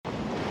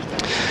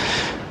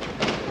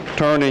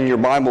Turn in your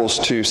Bibles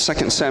to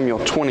 2 Samuel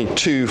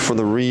 22 for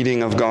the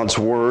reading of God's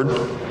Word.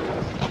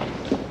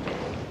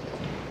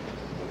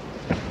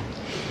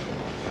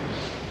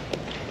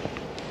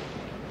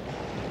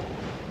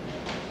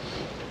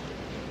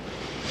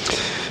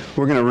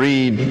 We're going to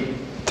read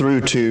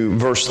through to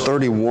verse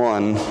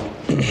 31.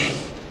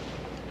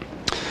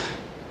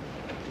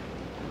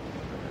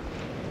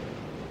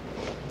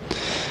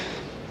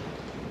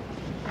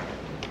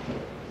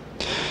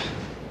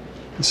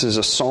 This is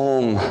a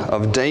psalm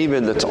of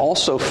David that's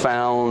also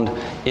found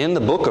in the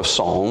book of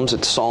Psalms.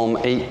 It's Psalm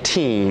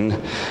 18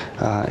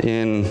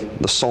 in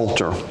the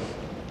Psalter.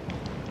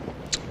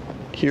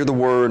 Hear the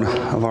word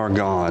of our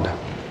God.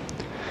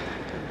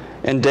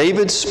 And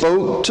David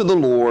spoke to the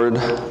Lord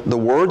the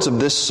words of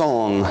this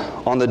song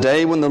on the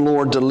day when the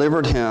Lord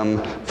delivered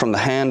him from the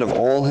hand of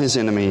all his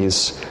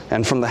enemies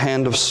and from the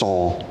hand of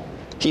Saul.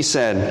 He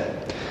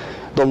said,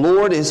 "The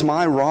Lord is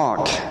my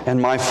rock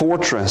and my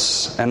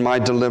fortress and my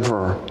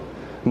deliverer.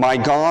 My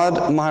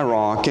God, my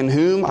rock, in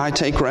whom I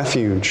take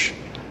refuge,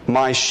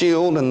 my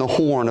shield and the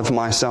horn of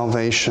my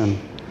salvation,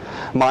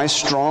 my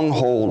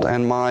stronghold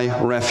and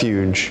my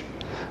refuge,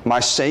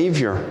 my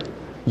Savior,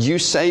 you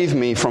save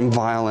me from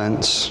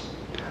violence.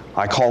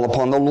 I call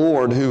upon the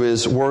Lord who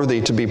is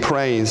worthy to be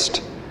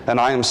praised, and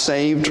I am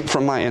saved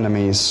from my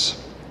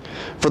enemies.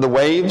 For the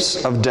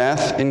waves of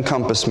death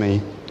encompass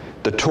me,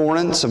 the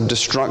torrents of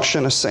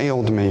destruction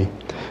assailed me,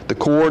 the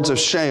cords of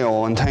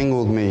Sheol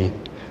entangled me,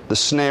 the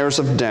snares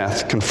of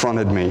death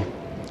confronted me.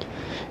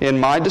 In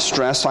my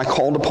distress I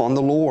called upon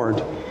the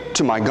Lord.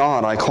 To my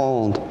God I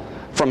called.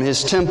 From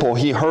his temple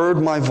he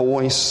heard my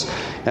voice,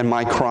 and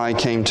my cry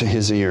came to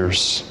his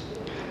ears.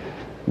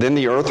 Then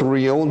the earth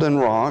reeled and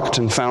rocked,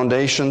 and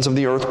foundations of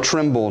the earth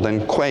trembled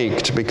and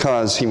quaked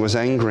because he was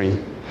angry.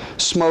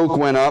 Smoke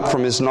went up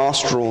from his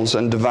nostrils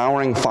and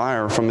devouring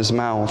fire from his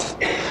mouth.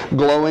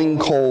 Glowing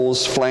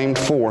coals flamed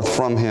forth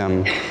from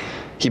him.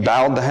 He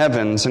bowed the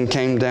heavens and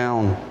came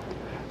down.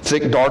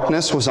 Thick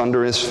darkness was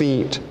under his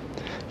feet.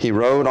 He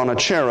rode on a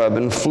cherub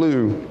and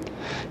flew.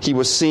 He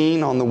was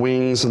seen on the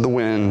wings of the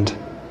wind.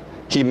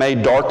 He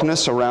made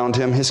darkness around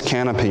him his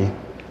canopy,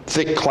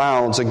 thick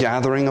clouds a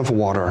gathering of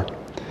water.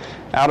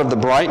 Out of the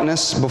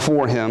brightness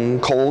before him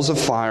coals of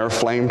fire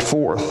flamed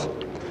forth.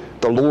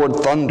 The Lord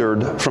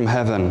thundered from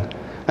heaven,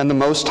 and the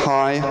Most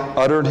High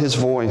uttered his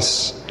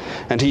voice.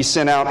 And he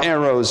sent out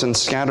arrows and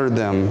scattered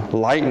them,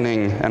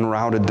 lightning and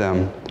routed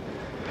them.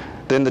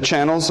 Then the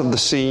channels of the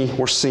sea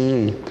were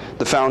seen.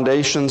 The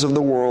foundations of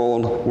the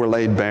world were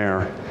laid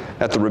bare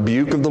at the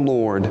rebuke of the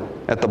Lord,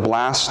 at the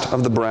blast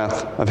of the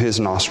breath of his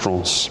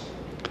nostrils.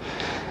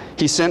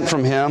 He sent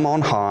from him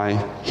on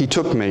high. He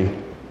took me.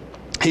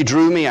 He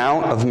drew me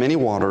out of many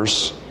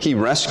waters. He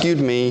rescued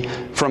me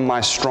from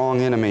my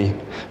strong enemy,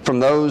 from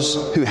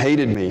those who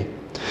hated me,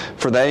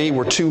 for they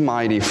were too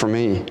mighty for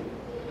me.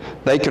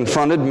 They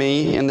confronted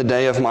me in the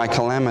day of my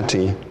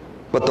calamity,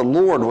 but the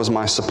Lord was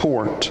my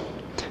support.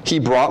 He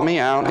brought me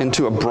out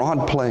into a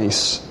broad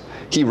place.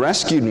 He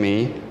rescued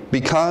me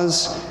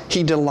because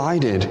he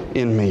delighted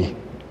in me.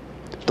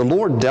 The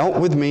Lord dealt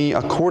with me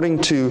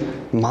according to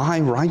my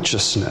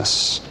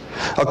righteousness.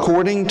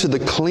 According to the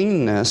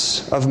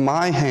cleanness of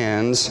my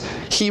hands,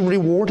 he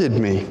rewarded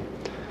me.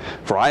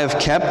 For I have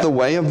kept the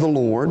way of the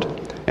Lord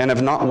and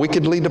have not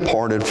wickedly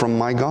departed from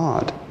my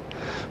God.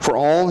 For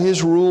all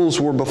his rules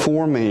were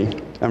before me,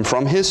 and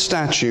from his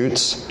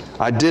statutes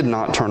I did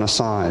not turn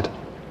aside.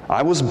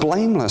 I was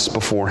blameless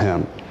before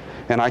him,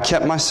 and I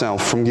kept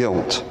myself from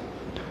guilt.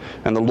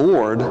 And the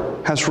Lord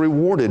has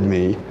rewarded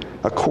me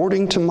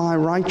according to my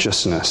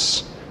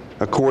righteousness,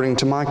 according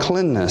to my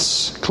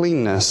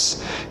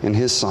cleanness in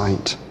his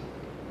sight.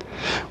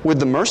 With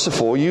the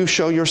merciful you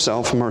show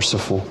yourself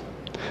merciful,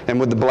 and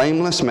with the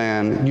blameless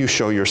man you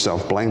show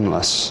yourself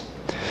blameless.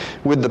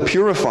 With the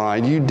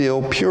purified you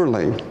deal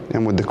purely,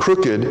 and with the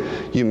crooked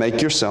you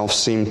make yourself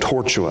seem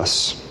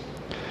tortuous.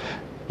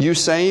 You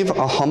save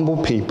a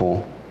humble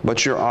people,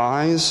 but your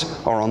eyes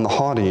are on the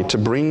haughty to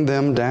bring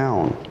them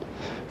down.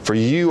 For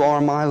you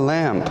are my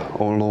lamp,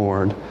 O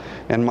Lord,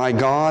 and my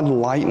God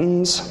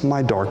lightens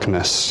my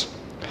darkness.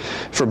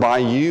 For by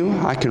you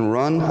I can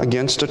run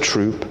against a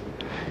troop,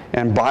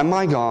 and by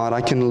my God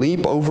I can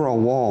leap over a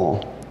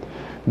wall.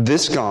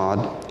 This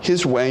God,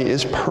 his way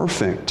is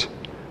perfect.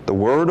 The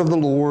word of the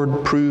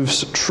Lord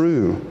proves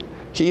true.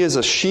 He is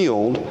a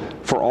shield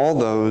for all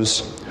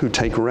those who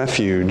take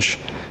refuge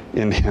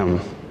in him.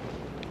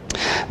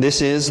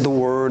 This is the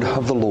word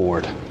of the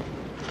Lord.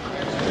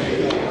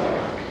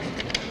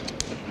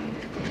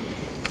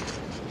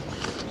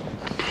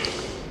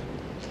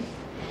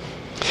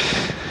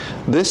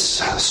 This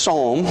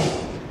psalm,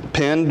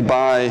 penned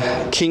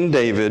by King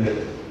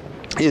David,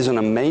 is an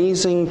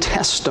amazing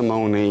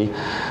testimony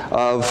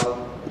of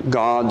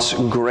God's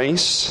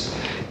grace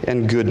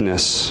and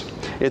goodness.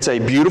 It's a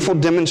beautiful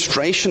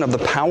demonstration of the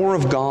power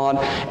of God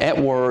at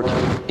work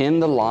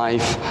in the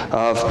life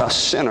of a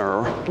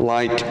sinner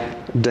like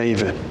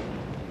David.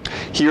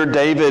 Here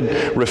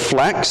David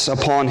reflects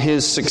upon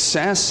his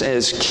success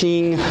as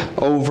king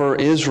over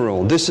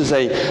Israel. This is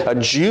a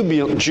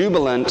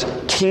jubilant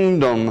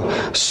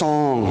kingdom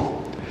song.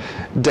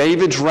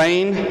 David's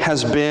reign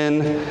has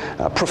been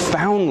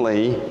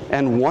profoundly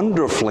and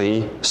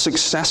wonderfully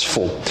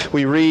successful.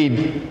 We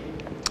read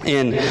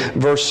in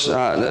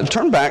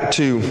turn back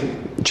to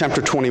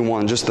chapter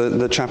 21, just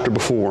the chapter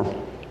before.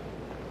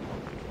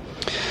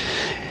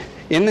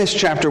 In this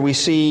chapter, we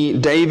see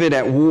David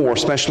at war,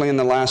 especially in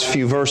the last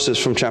few verses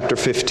from chapter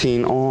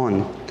 15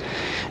 on.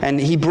 And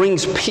he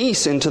brings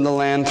peace into the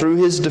land through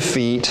his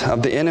defeat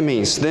of the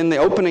enemies. Then the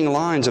opening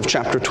lines of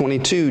chapter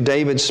 22,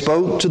 David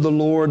spoke to the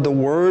Lord the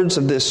words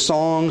of this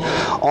song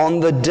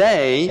on the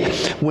day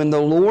when the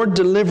Lord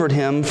delivered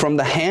him from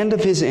the hand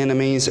of his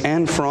enemies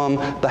and from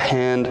the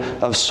hand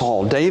of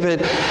Saul.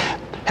 David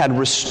had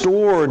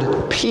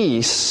restored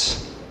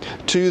peace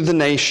to the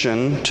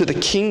nation, to the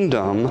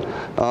kingdom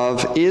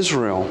of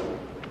Israel.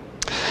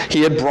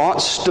 He had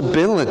brought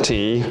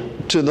stability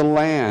to the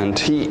land.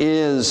 He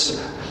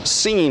is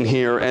seen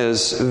here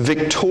as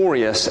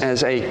victorious,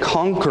 as a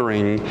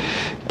conquering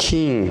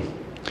king.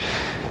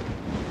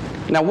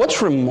 Now,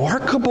 what's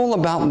remarkable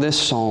about this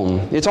psalm,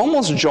 it's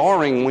almost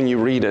jarring when you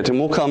read it, and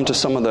we'll come to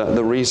some of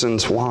the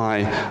reasons why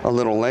a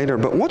little later,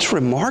 but what's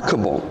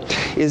remarkable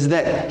is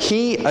that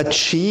he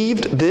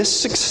achieved this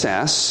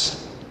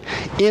success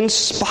in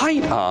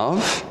spite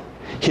of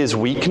his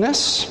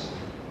weakness,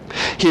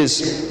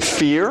 his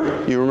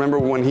fear. You remember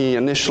when he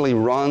initially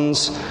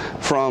runs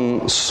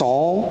from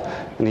Saul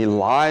and he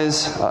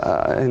lies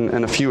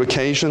in a few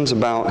occasions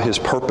about his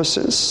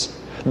purposes,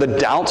 the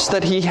doubts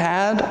that he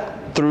had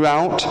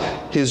throughout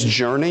his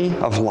journey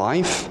of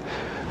life,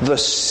 the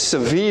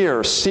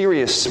severe,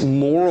 serious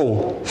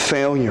moral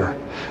failure,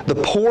 the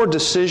poor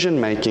decision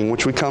making,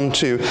 which we come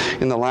to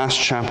in the last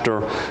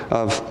chapter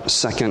of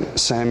 2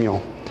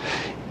 Samuel.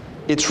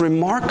 It's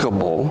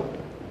remarkable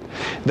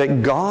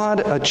that God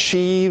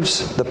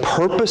achieves the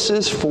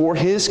purposes for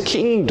His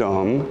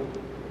kingdom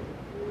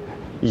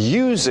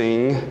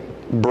using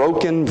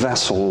broken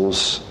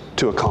vessels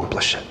to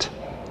accomplish it.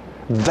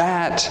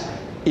 That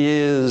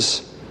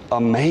is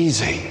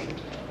amazing.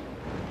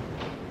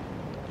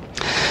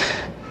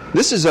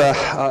 This is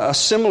a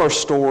similar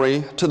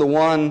story to the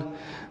one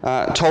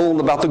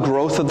told about the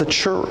growth of the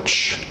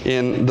church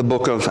in the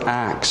book of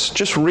Acts.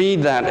 Just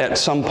read that at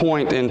some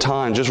point in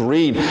time. Just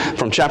read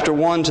from chapter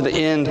 1 to the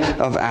end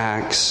of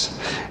Acts.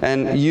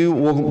 And you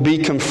will be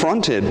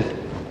confronted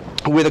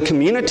with a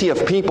community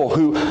of people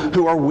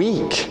who are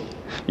weak.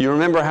 You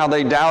remember how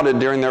they doubted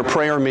during their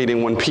prayer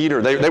meeting when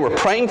Peter, they were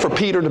praying for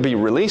Peter to be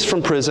released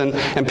from prison,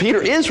 and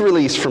Peter is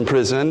released from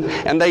prison,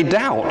 and they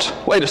doubt,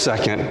 wait a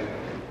second,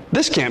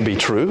 this can't be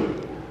true.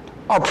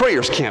 Our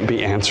prayers can't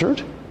be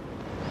answered.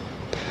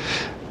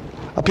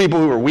 A people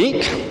who are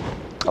weak,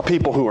 a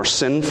people who are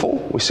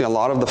sinful. We see a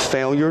lot of the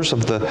failures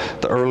of the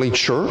early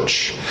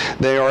church.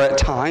 They are at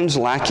times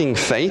lacking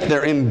faith.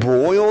 They're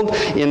embroiled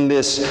in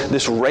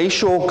this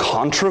racial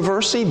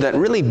controversy that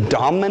really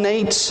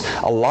dominates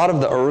a lot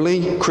of the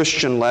early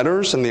Christian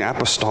letters and the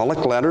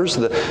apostolic letters,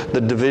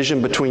 the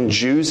division between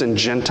Jews and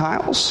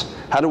Gentiles.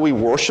 How do we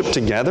worship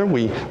together?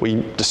 We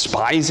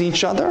despise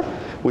each other.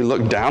 We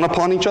look down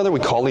upon each other. We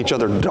call each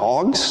other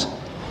dogs.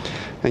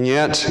 And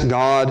yet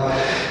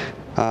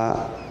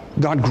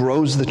God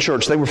grows the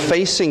church. They were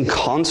facing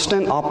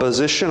constant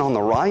opposition on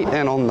the right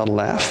and on the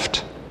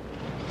left.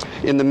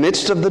 In the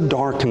midst of the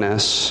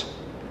darkness,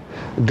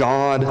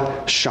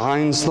 God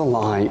shines the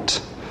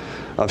light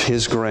of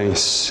His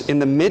grace. In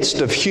the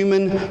midst of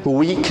human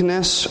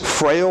weakness,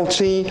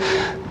 frailty,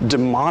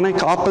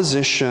 demonic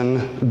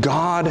opposition,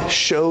 God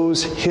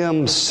shows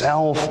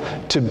Himself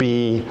to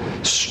be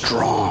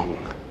strong.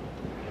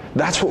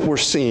 That's what we're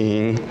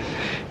seeing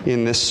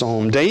in this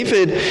psalm.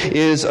 David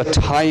is a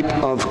type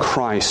of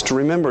Christ.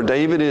 Remember,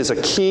 David is a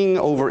king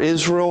over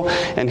Israel,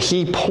 and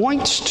he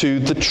points to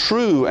the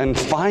true and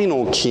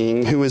final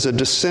king who is a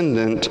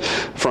descendant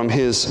from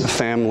his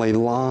family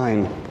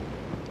line.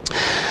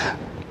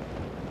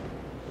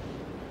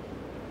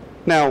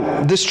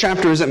 Now, this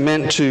chapter isn't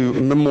meant to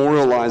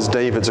memorialize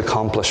David's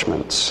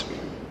accomplishments.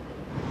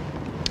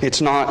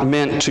 It's not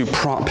meant to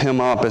prop him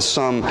up as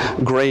some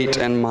great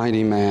and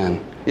mighty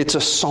man. It's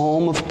a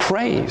psalm of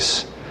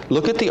praise.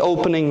 Look at the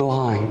opening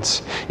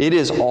lines. It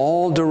is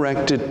all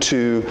directed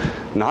to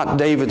not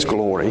David's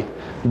glory,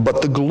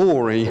 but the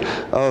glory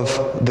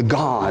of the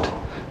God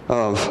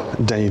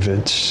of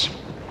David's.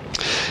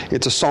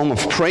 It's a psalm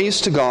of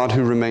praise to God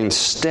who remains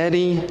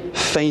steady,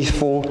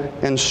 faithful,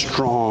 and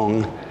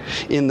strong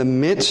in the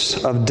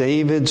midst of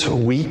David's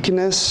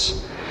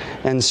weakness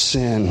and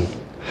sin.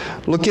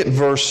 Look at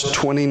verse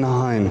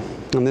 29.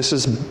 And this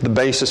is the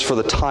basis for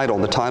the title.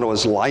 The title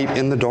is Light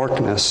in the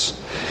Darkness.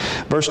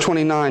 Verse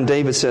 29,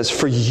 David says,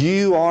 "For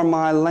you are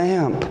my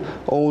lamp,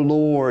 O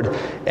Lord,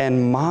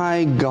 and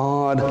my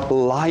God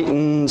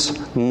lightens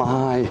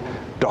my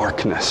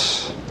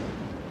darkness."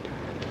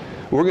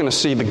 We're going to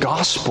see the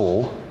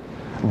gospel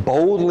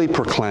boldly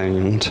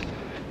proclaimed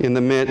in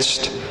the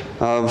midst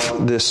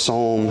of this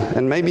psalm,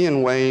 and maybe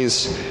in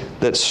ways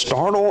that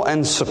startle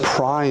and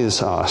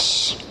surprise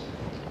us.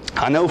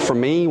 I know for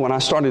me, when I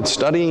started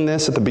studying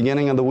this at the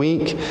beginning of the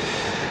week,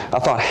 I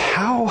thought,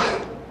 how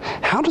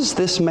does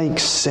this make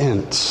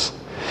sense?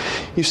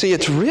 You see,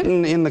 it's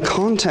written in the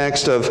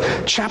context of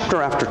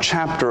chapter after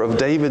chapter of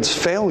David's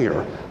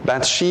failure,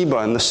 Bathsheba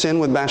and the sin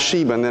with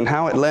Bathsheba, and then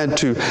how it led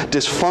to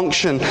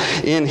dysfunction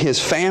in his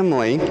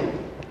family.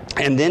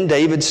 And then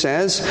David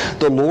says,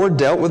 "The Lord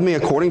dealt with me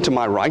according to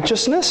my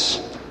righteousness."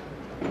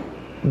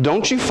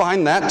 Don't you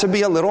find that to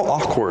be a little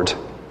awkward?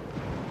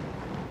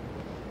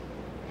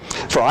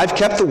 "For I've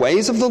kept the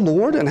ways of the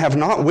Lord and have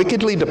not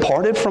wickedly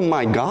departed from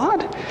my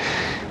God."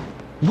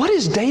 What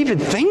is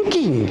David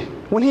thinking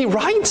when he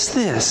writes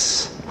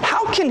this?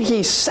 How can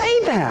he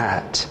say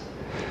that?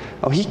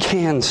 Oh, he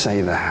can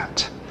say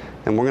that.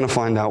 And we're going to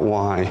find out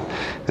why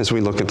as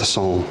we look at the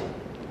psalm.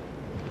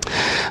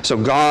 So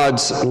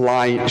God's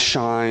light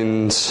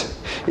shines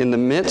in the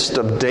midst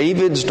of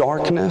David's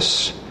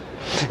darkness,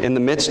 in the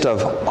midst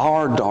of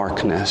our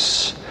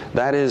darkness.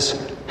 That is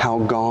how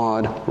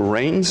God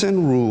reigns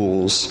and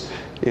rules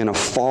in a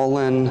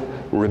fallen,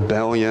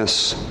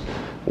 rebellious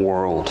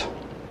world.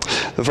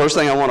 The first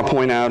thing I want to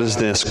point out is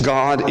this: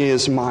 God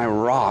is my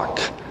rock.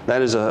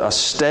 That is a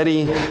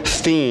steady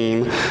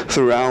theme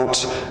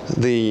throughout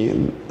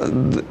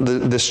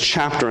this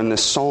chapter in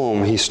this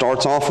psalm. He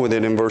starts off with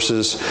it in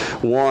verses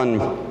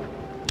 1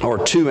 or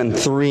 2 and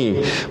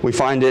 3. We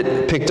find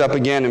it picked up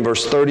again in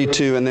verse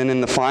 32, and then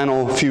in the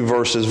final few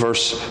verses,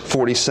 verse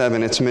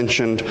 47, it's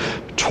mentioned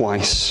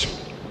twice.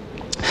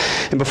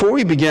 And before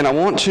we begin, I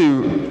want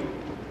to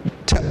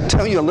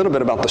tell you a little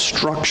bit about the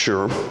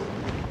structure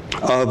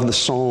of the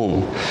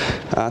psalm.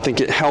 I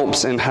think it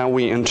helps in how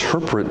we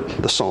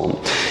interpret the psalm.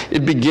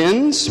 It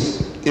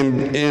begins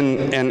and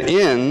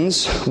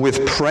ends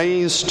with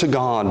praise to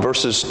God,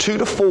 verses 2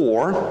 to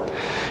 4,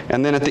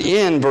 and then at the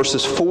end,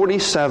 verses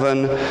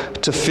 47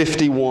 to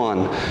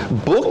 51.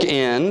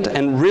 Bookend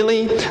and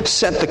really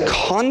set the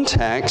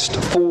context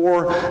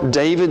for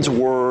David's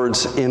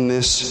words in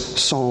this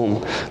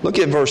psalm. Look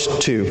at verse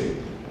 2.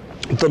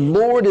 "The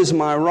Lord is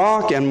my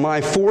rock and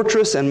my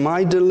fortress and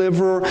my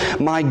deliverer,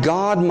 my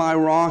God, my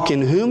rock,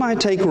 in whom I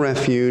take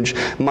refuge,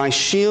 my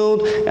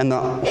shield and the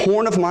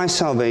horn of my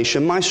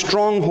salvation, my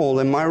stronghold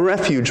and my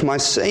refuge, my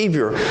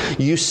Savior.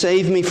 You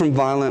save me from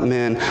violent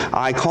men.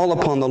 I call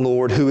upon the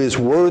Lord, who is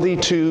worthy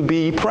to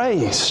be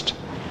praised."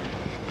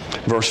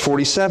 Verse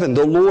 47,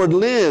 "The Lord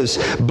lives.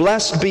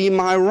 Blessed be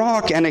my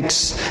rock and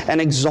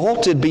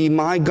exalted be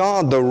my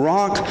God, the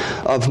rock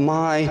of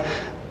my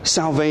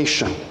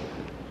salvation."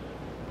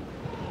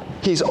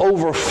 He's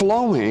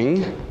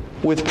overflowing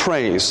with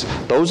praise.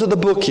 Those are the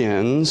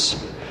bookends,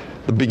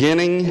 the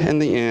beginning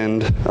and the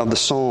end of the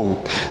psalm.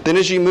 Then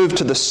as you move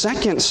to the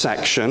second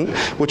section,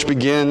 which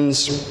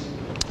begins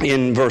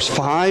in verse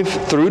 5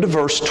 through to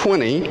verse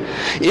 20,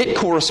 it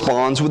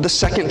corresponds with the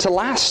second to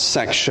last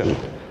section,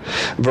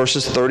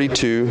 verses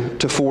 32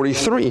 to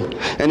 43.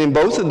 And in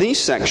both of these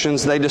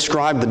sections, they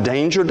describe the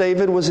danger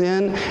David was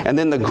in and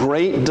then the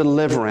great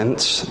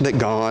deliverance that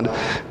God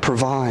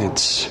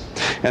provides.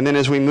 And then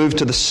as we move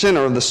to the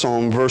center of the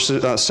psalm,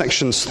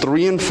 sections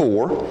 3 and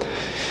 4,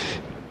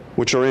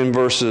 which are in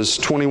verses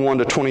 21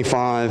 to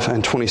 25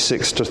 and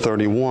 26 to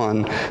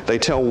 31, they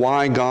tell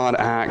why God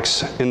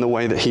acts in the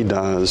way that he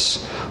does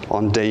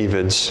on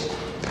David's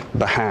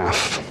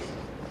behalf.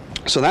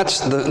 So that's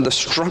the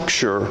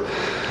structure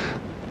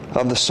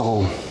of the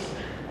psalm.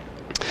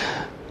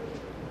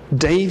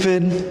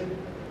 David,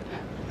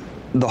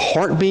 the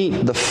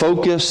heartbeat, the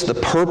focus, the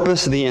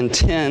purpose, the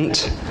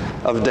intent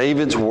of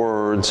David's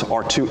words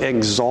are to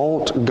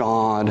exalt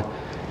God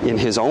in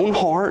his own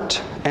heart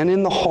and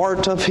in the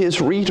heart of his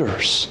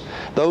readers,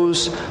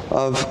 those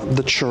of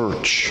the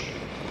church.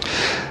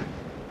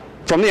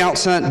 From the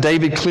outset,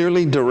 David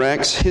clearly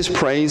directs his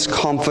praise,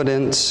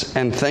 confidence,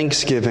 and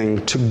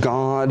thanksgiving to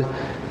God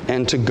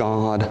and to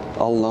God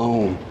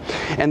alone.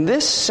 And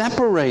this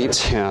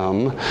separates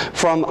him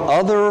from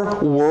other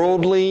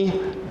worldly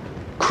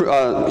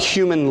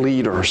human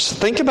leaders.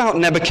 Think about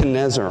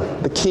Nebuchadnezzar,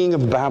 the king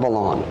of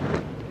Babylon.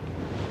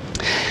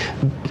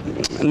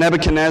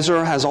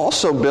 Nebuchadnezzar has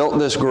also built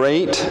this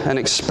great and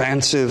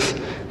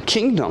expansive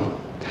kingdom.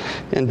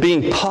 And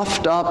being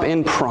puffed up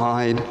in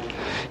pride,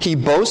 he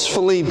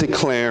boastfully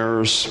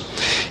declares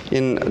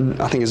in,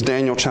 I think it's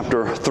Daniel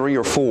chapter 3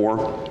 or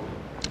 4,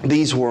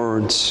 these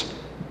words.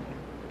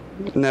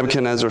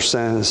 Nebuchadnezzar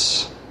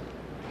says,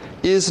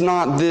 "Is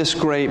not this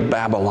great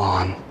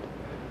Babylon,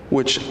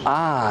 which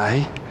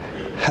I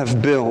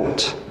have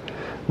built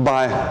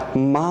by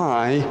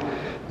my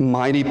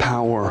mighty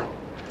power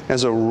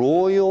as a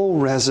royal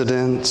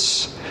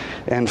residence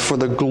and for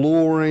the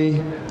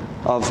glory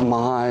of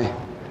my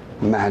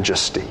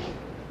majesty?"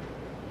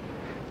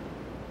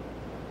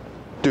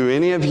 Do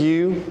any of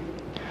you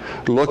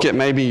look at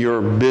maybe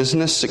your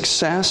business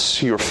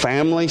success, your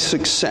family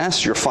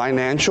success, your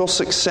financial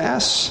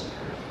success,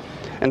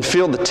 and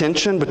feel the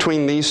tension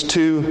between these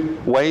two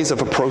ways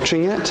of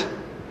approaching it?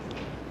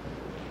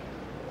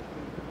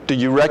 Do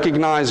you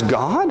recognize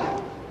God?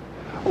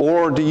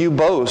 Or do you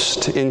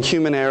boast in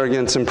human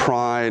arrogance and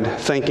pride,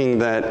 thinking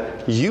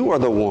that you are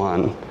the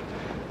one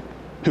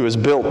who has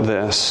built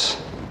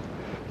this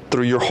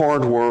through your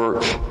hard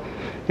work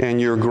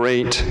and your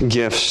great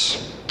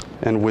gifts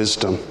and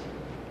wisdom?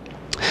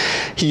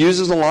 He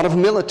uses a lot of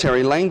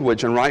military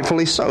language, and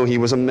rightfully so. He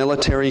was a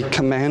military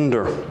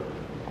commander.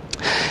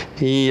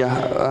 He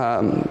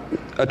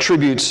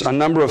attributes a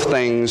number of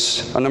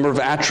things, a number of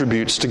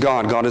attributes to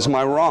God. God is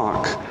my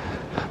rock,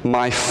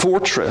 my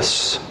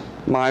fortress,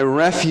 my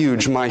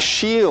refuge, my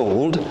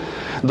shield,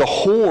 the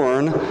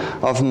horn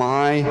of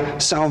my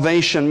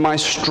salvation, my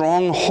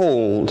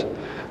stronghold,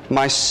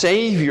 my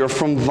Savior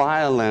from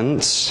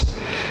violence,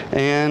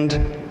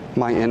 and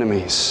my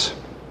enemies.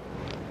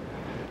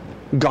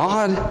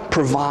 God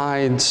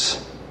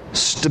provides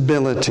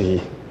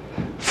stability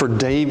for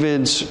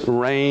David's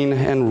reign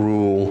and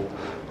rule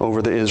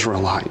over the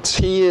Israelites.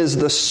 He is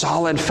the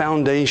solid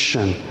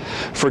foundation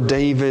for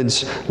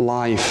David's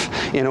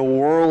life in a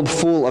world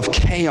full of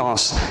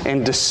chaos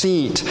and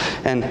deceit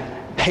and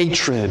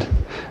hatred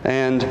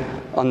and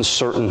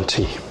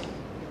uncertainty.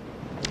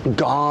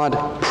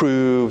 God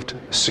proved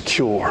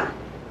secure.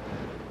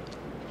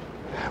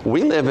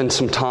 We live in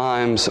some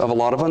times of a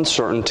lot of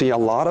uncertainty, a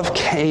lot of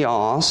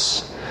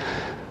chaos,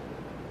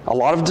 a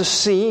lot of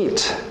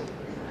deceit,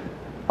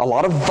 a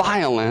lot of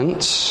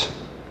violence.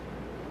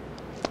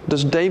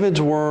 Does David's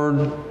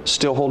word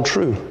still hold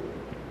true?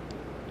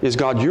 Is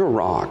God your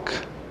rock,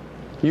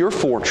 your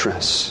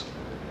fortress,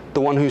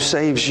 the one who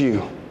saves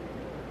you?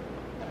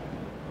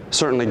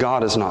 Certainly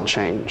God has not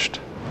changed.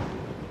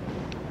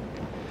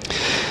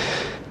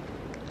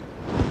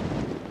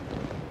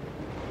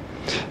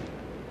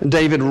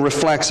 David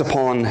reflects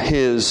upon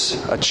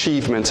his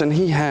achievements, and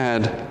he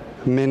had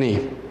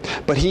many.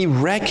 But he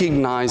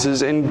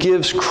recognizes and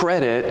gives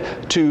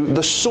credit to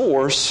the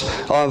source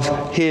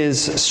of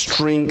his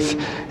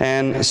strength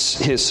and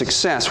his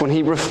success when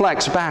he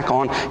reflects back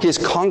on his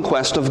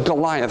conquest of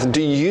Goliath.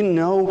 Do you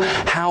know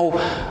how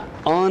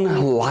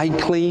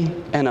unlikely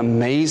and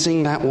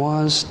amazing that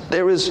was?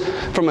 There is,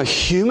 from a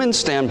human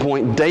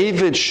standpoint,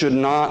 David should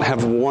not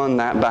have won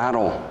that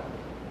battle.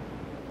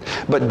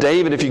 But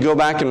David, if you go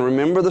back and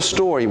remember the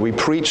story, we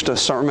preached a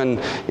sermon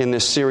in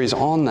this series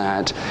on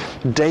that.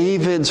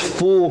 David's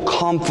full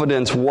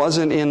confidence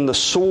wasn't in the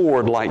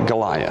sword like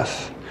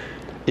Goliath.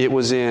 It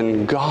was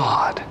in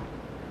God.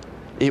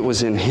 It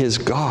was in his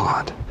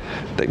God.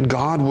 That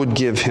God would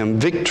give him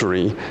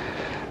victory.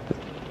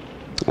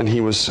 And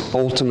he was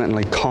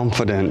ultimately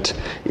confident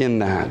in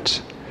that.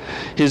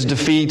 His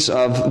defeats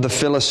of the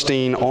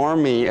Philistine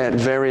army at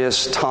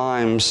various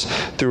times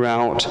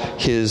throughout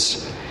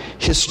his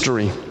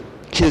history.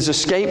 His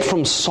escape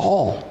from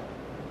Saul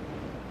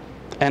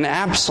and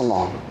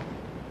Absalom.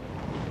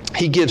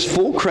 He gives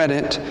full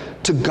credit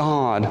to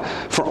God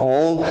for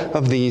all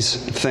of these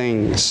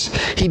things.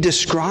 He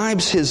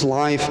describes his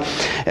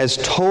life as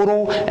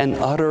total and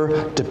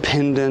utter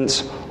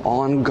dependence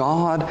on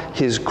God,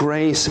 His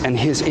grace, and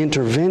His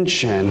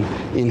intervention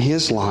in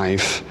his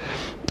life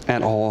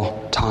at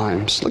all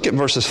times. Look at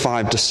verses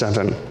 5 to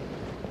 7.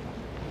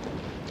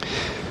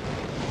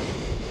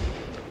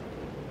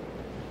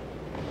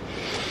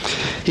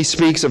 He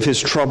speaks of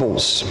his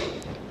troubles.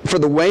 For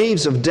the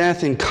waves of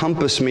death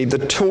encompassed me,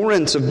 the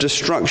torrents of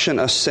destruction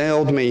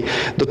assailed me,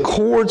 the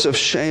cords of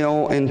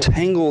Sheol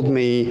entangled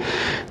me,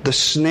 the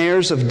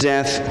snares of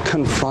death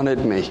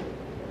confronted me.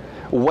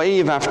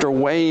 Wave after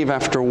wave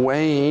after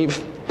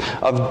wave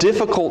of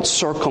difficult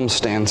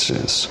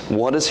circumstances.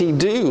 What does he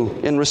do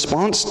in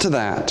response to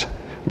that?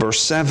 Verse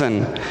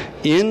 7,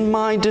 in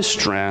my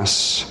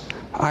distress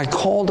I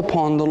called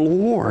upon the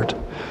Lord.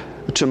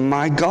 To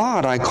my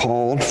God I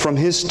called from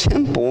His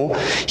temple.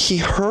 He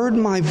heard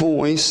my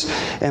voice,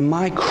 and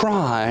my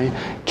cry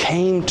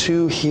came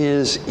to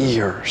His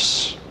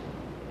ears.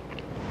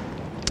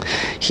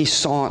 He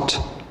sought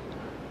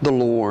the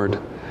Lord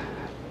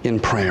in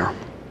prayer.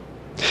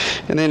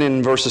 And then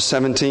in verses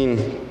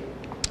 17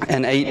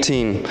 and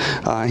 18,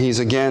 he's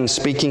again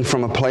speaking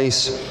from a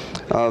place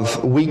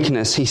of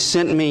weakness. He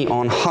sent me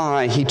on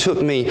high. He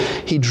took me.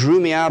 He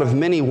drew me out of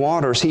many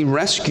waters. He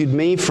rescued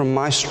me from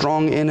my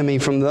strong enemy,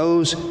 from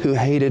those who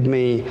hated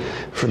me,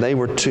 for they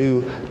were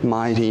too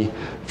mighty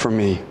for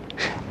me.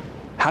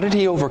 How did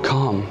he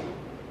overcome?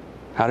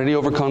 How did he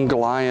overcome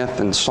Goliath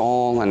and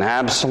Saul and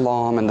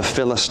Absalom and the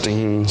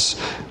Philistines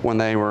when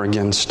they were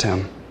against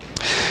him?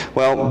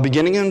 Well,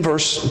 beginning in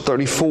verse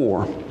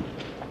 34,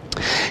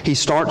 he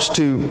starts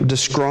to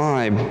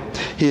describe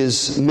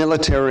his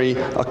military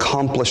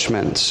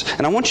accomplishments.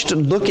 And I want you to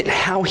look at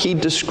how he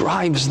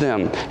describes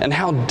them and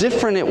how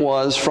different it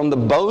was from the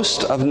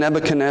boast of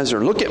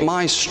Nebuchadnezzar. Look at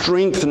my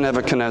strength,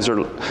 Nebuchadnezzar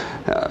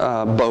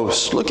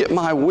boasts. Look at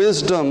my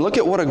wisdom. Look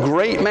at what a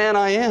great man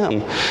I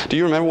am. Do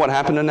you remember what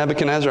happened to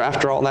Nebuchadnezzar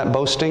after all that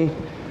boasting?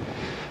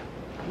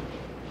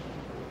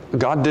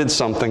 God did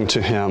something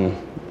to him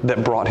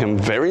that brought him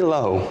very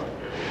low.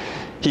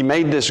 He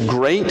made this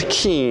great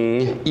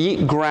king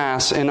eat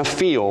grass in a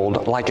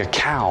field like a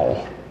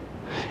cow.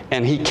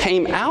 And he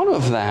came out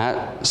of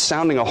that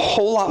sounding a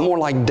whole lot more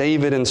like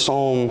David in in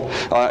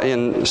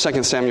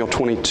 2 Samuel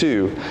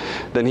 22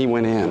 than he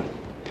went in.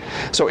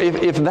 So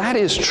if that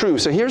is true,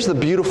 so here's the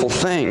beautiful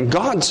thing.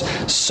 God's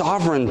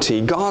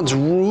sovereignty, God's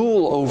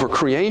rule over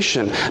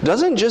creation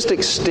doesn't just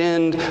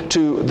extend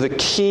to the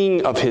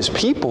king of his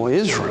people,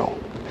 Israel.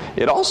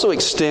 It also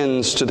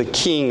extends to the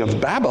king of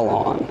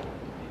Babylon.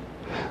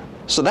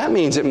 So that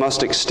means it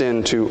must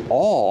extend to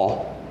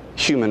all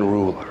human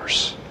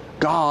rulers.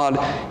 God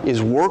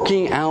is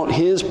working out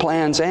his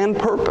plans and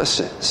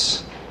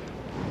purposes.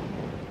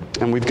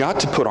 And we've got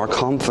to put our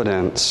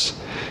confidence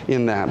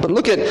in that. But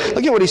look at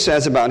what he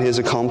says about his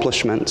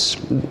accomplishments.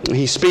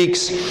 He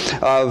speaks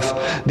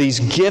of these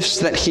gifts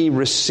that he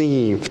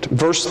received.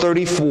 Verse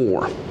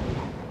 34.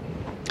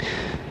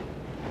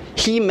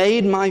 He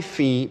made my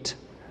feet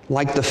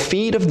like the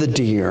feet of the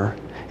deer,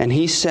 and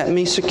he set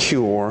me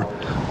secure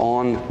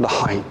on the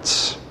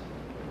heights.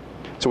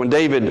 So when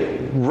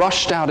David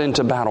rushed out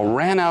into battle,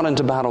 ran out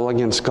into battle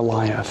against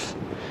Goliath,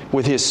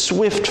 with his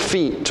swift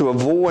feet to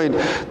avoid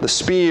the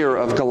spear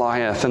of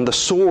Goliath and the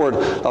sword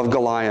of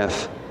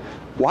Goliath,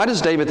 why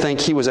does David think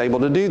he was able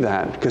to do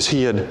that? Because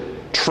he had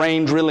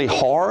trained really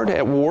hard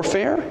at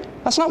warfare?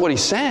 That's not what he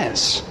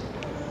says.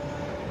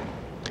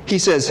 He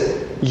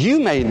says, you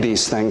made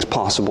these things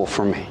possible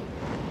for me.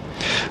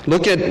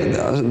 Look at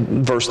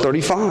verse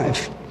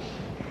 35.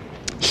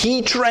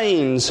 He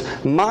trains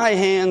my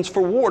hands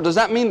for war. Does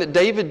that mean that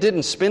David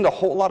didn't spend a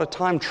whole lot of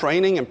time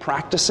training and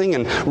practicing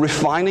and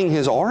refining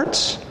his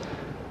arts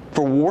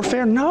for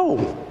warfare?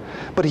 No.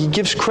 But he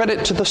gives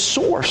credit to the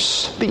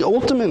source, the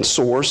ultimate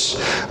source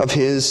of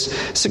his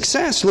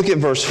success. Look at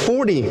verse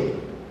 40.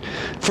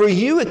 For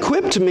you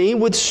equipped me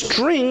with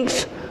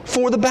strength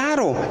for the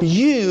battle.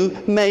 You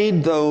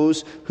made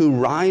those who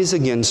rise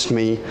against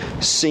me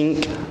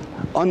sink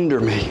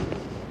under me.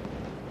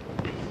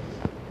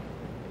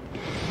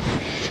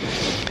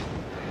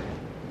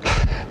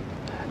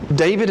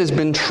 David has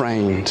been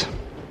trained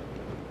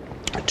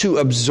to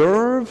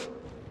observe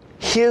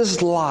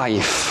his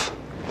life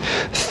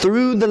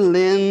through the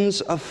lens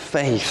of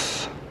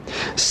faith,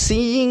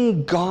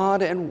 seeing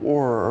God at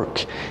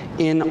work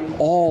in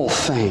all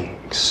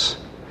things.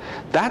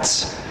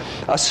 That's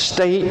a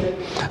state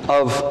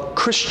of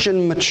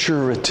Christian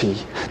maturity.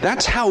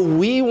 That's how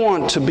we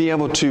want to be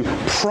able to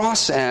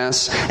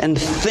process and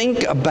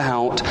think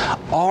about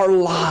our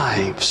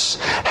lives.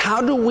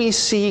 How do we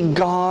see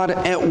God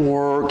at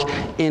work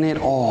in it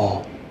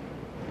all?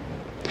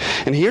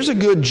 And here's a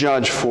good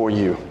judge for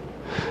you.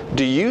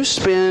 Do you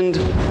spend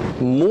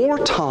more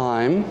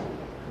time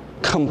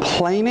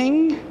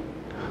complaining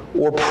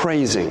or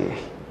praising?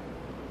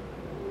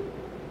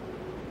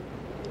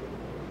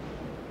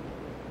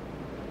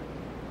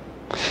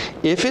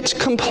 If it's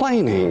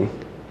complaining,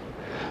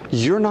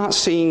 you're not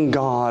seeing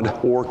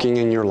God working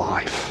in your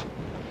life.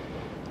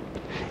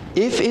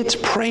 If it's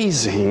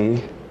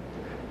praising,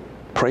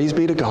 praise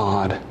be to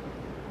God,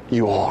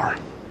 you are.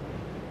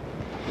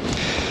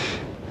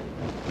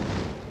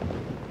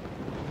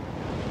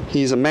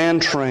 He's a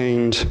man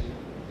trained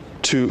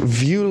to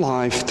view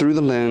life through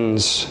the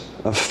lens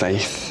of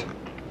faith.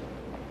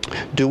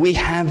 Do we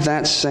have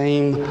that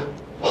same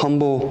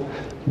humble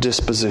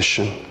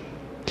disposition?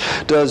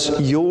 Does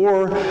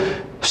your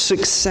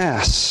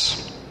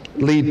success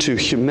lead to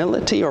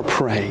humility or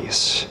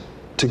praise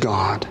to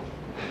God?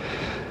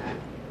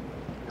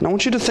 And I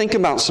want you to think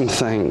about some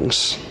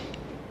things.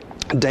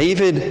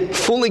 David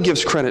fully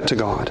gives credit to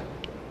God.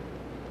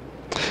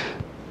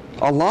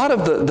 A lot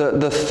of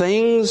the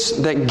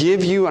things that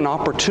give you an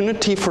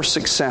opportunity for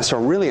success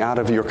are really out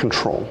of your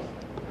control.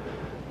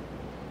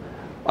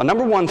 A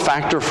number one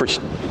factor for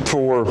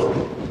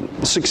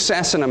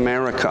success in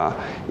America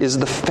is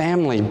the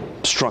family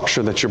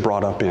structure that you're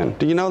brought up in.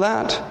 Do you know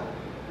that?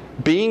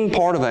 Being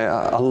part of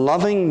a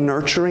loving,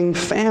 nurturing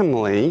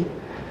family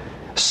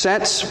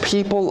sets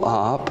people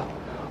up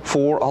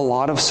for a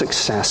lot of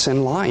success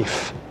in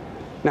life.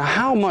 Now,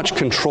 how much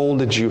control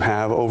did you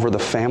have over the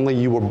family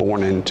you were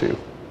born into?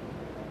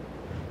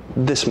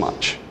 This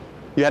much.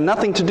 You had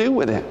nothing to do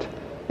with it.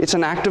 It's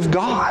an act of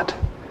God.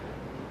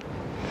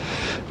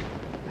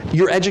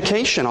 Your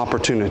education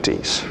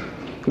opportunities.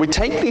 We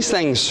take these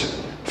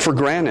things for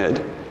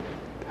granted,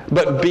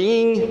 but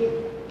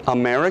being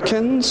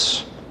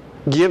Americans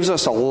gives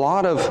us a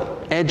lot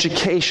of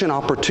education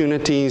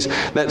opportunities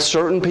that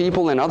certain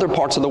people in other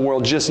parts of the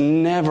world just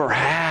never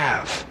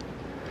have.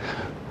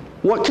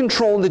 What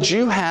control did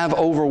you have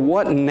over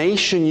what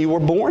nation you were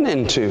born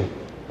into?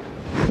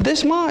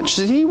 This much,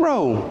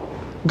 zero.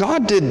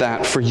 God did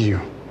that for you.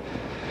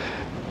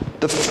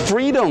 The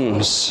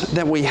freedoms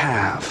that we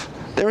have.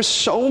 There's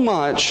so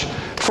much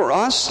for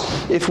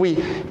us if we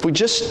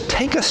just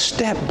take a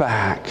step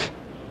back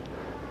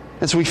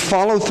as we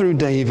follow through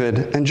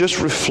David and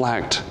just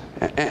reflect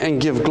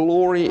and give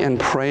glory and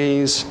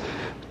praise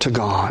to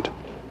God.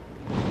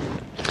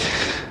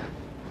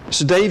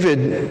 So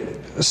David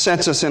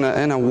sets us in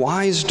a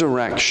wise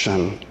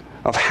direction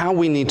of how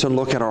we need to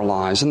look at our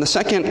lives. And the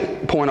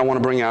second point I want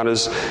to bring out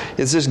is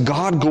this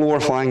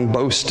God-glorifying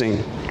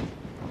boasting.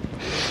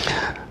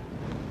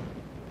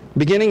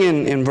 beginning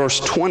in verse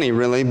 20,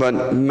 really,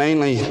 but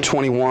mainly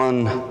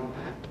 21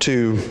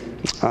 to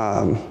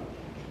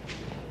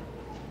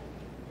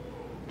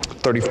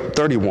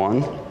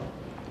 31,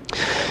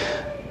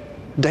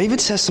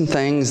 David says some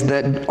things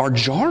that are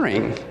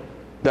jarring,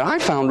 that I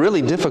found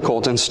really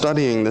difficult in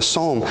studying this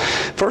psalm.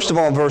 First of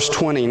all, verse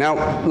 20.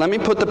 Now, let me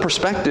put the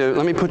perspective.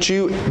 Let me put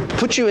you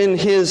in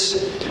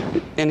his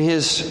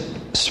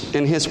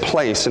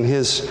place, in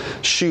his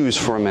shoes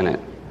for a minute.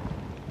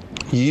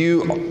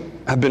 You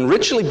have been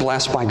richly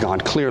blessed by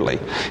God, clearly.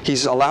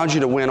 He's allowed you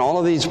to win all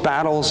of these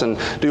battles and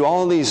do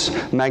all of these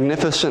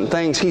magnificent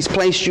things. He's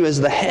placed you as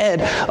the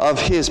head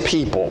of His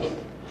people.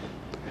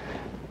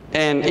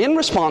 And in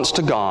response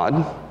to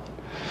God,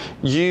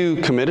 you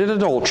committed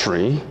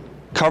adultery,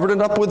 covered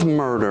it up with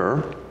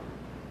murder,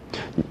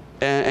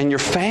 and your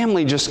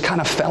family just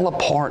kind of fell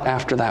apart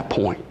after that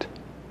point.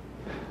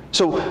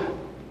 So,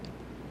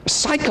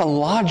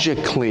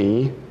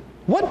 psychologically,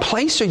 what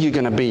place are you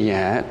going to be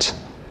at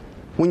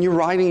when you're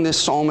writing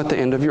this psalm at the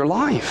end of your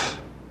life?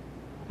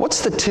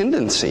 What's the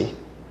tendency?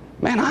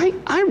 Man,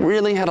 I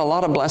really had a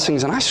lot of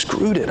blessings and I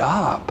screwed it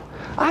up.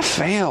 I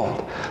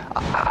failed.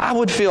 I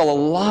would feel a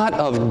lot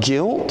of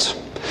guilt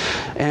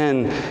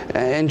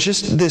and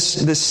just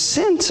this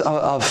sense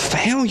of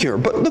failure.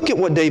 But look at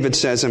what David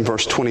says in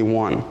verse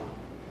 21.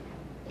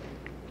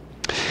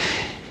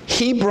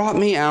 He brought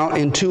me out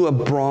into a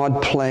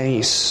broad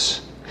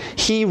place.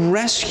 He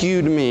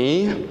rescued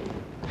me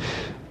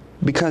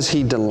because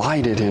He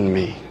delighted in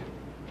me.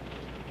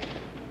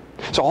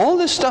 So all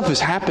this stuff has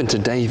happened to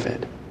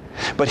David,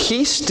 but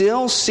he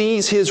still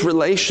sees his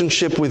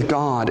relationship with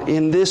God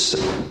in this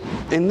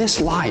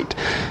light.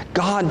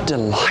 God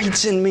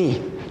delights in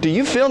me. Do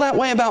you feel that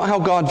way about how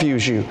God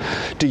views you?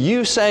 Do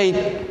you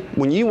say,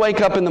 when you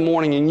wake up in the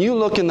morning and you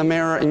look in the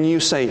mirror and you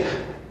say,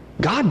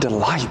 God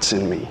delights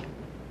in me?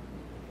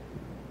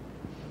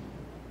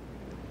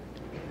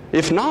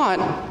 If not,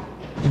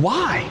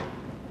 why?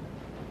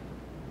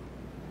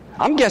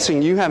 I'm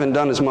guessing you haven't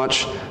done as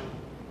much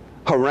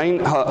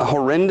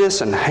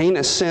horrendous and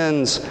heinous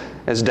sins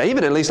as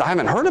David. At least I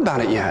haven't heard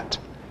about it yet.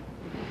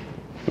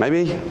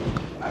 Maybe,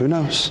 who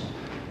knows?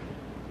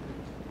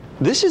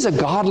 This is a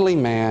godly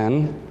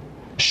man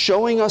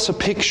showing us a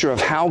picture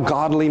of how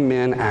godly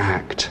men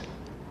act.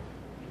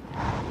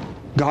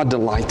 God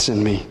delights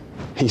in me,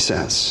 he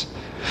says.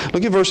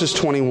 Look at verses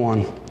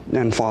 21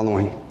 and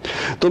following.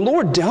 The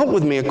Lord dealt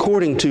with me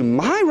according to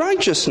my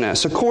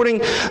righteousness,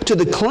 according to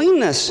the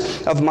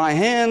cleanness of my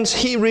hands,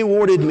 He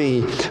rewarded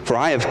me. For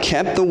I have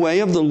kept the way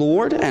of the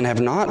Lord and have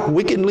not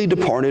wickedly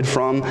departed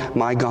from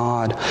my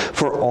God.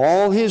 For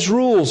all His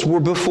rules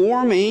were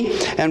before me,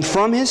 and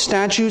from His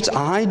statutes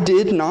I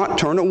did not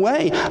turn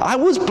away. I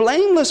was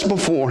blameless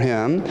before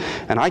Him,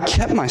 and I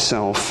kept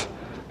myself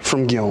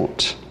from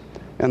guilt.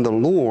 And the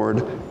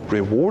Lord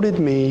rewarded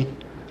me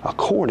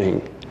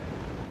according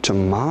to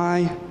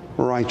my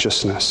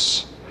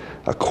righteousness,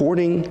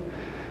 according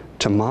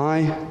to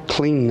my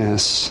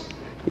cleanness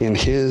in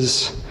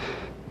His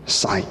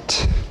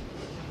sight.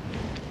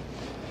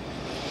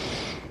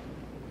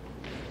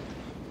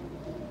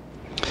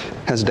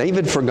 Has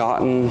David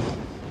forgotten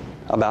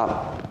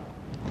about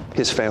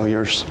his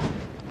failures?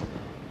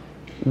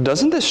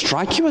 Doesn't this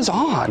strike you as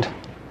odd?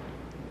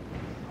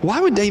 Why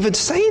would David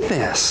say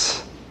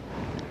this?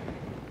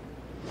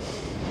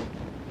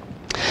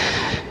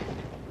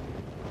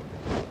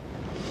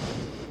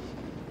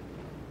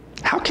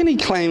 How can he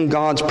claim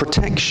God's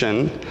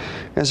protection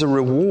as a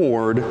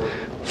reward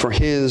for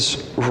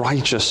his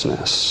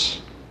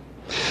righteousness?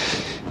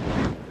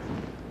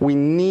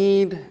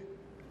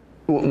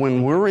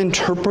 When we're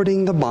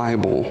interpreting the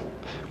Bible,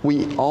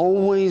 we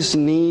always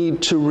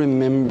need to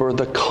remember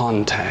the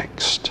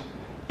context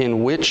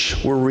in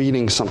which we're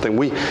reading something.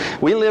 We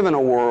live in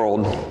a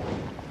world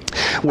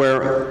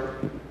where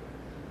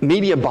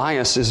media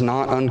bias is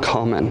not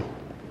uncommon.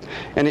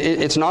 And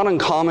it's not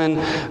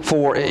uncommon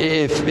for,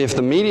 if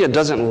the media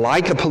doesn't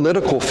like a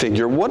political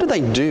figure, what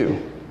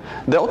do?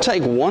 They'll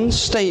take one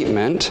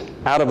statement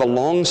out of a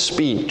long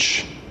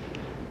speech,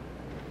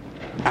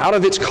 out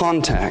of its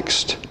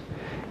context,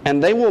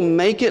 and they will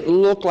make it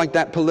look like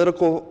that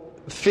political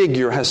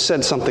figure has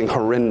said something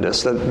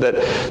horrendous that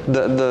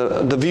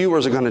the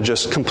viewers are going to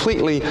just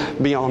completely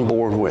be on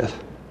board with.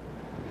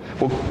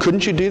 Well,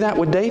 couldn't you do that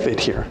with David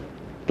here?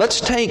 Let's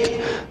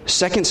take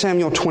 2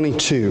 Samuel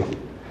 22.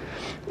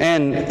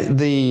 And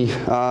the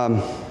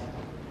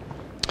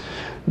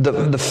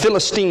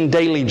Philistine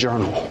Daily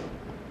Journal,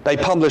 they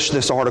published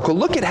this article.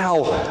 Look at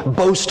how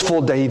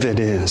boastful David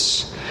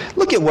is.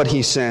 Look at what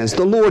he says.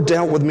 The Lord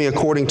dealt with me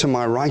according to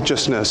my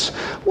righteousness.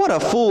 What a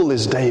fool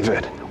is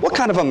David. What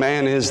kind of a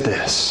man is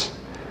this?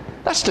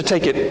 That's to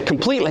take it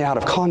completely out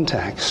of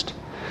context.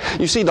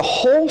 You see, the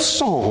whole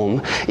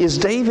psalm is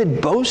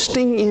David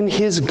boasting in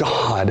his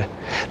God.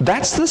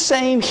 That's the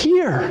same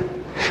here.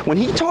 When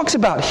he talks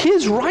about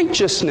his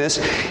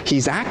righteousness,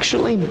 he's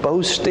actually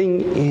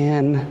boasting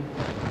in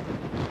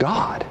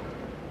God.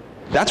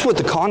 That's what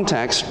the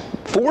context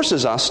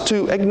forces us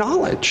to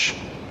acknowledge.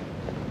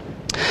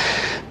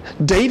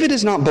 David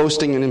is not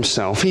boasting in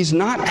himself. He's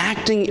not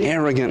acting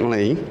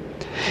arrogantly.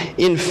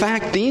 In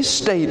fact, these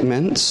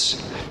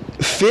statements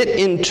fit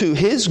into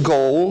his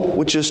goal,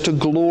 which is to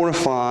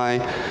glorify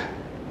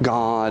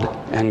God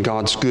and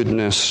God's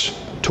goodness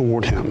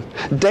toward him.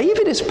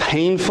 David is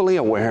painfully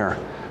aware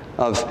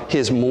of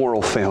his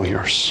moral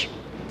failures.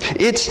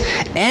 It's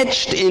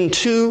etched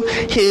into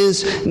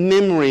his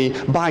memory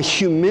by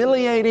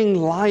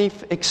humiliating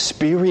life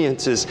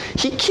experiences.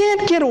 He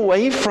can't get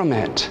away from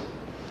it.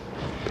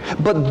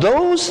 But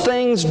those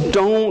things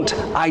don't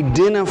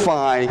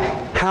identify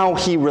how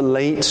he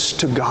relates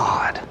to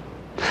God.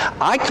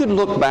 I could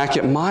look back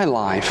at my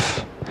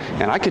life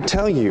and I could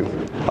tell you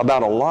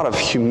about a lot of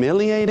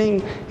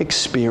humiliating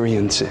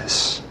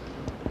experiences.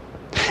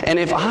 And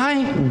if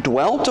I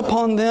dwelt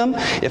upon them,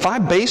 if I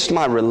based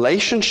my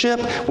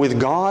relationship with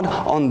God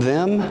on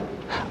them,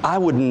 I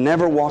would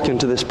never walk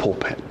into this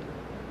pulpit.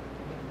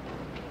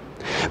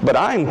 But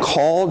I am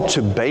called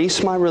to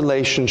base my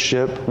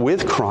relationship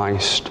with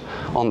Christ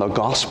on the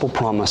gospel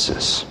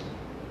promises.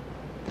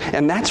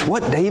 And that's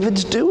what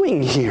David's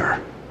doing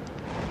here.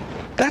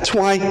 That's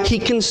why he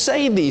can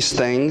say these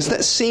things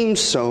that seem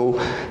so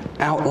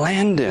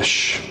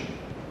outlandish.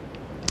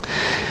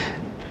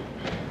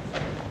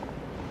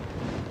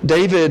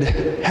 David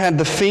had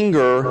the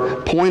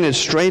finger pointed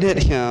straight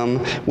at him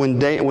when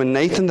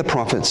Nathan the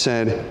prophet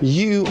said,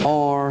 "You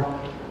are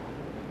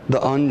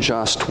the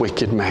unjust,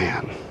 wicked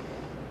man."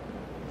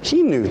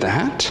 He knew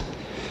that.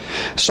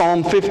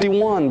 Psalm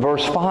 51,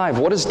 verse 5.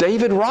 What does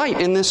David write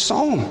in this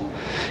psalm?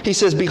 He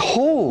says,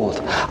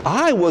 "Behold,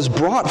 I was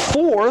brought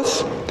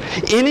forth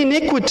in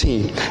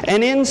iniquity,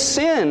 and in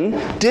sin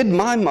did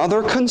my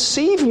mother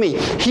conceive me."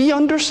 He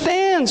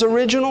understands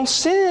original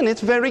sin.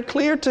 It's very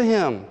clear to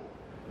him.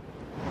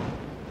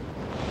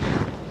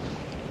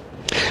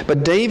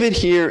 But David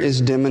here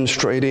is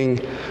demonstrating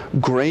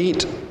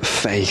great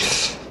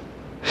faith.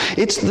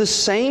 It's the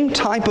same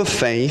type of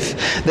faith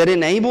that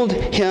enabled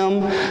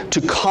him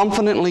to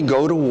confidently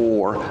go to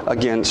war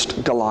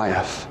against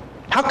Goliath.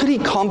 How could he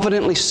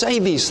confidently say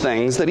these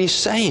things that he's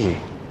saying?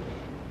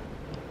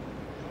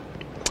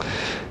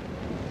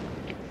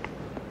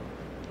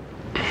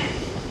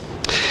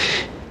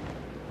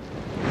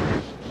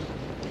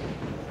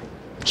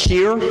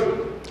 Here,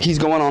 he's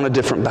going on a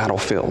different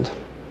battlefield.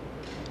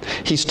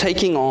 He's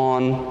taking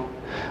on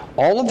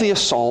all of the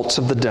assaults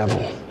of the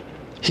devil.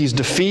 He's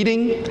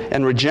defeating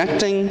and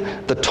rejecting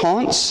the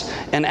taunts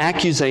and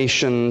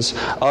accusations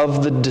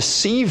of the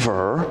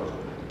deceiver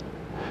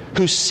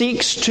who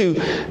seeks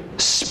to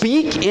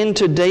speak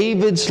into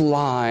David's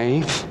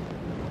life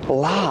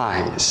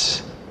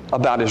lies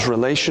about his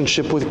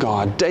relationship with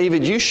God.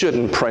 David, you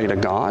shouldn't pray to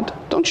God.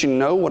 Don't you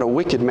know what a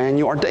wicked man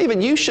you are?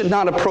 David, you should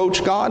not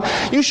approach God.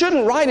 You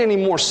shouldn't write any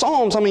more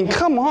psalms. I mean,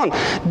 come on.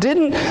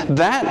 Didn't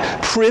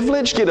that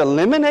privilege get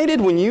eliminated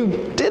when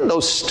you did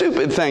those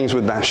stupid things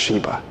with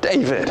Bathsheba?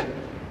 David,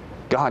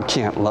 God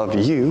can't love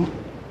you.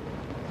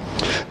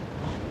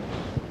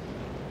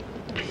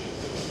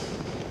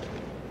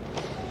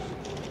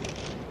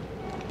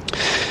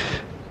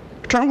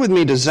 Turn with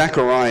me to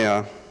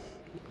Zechariah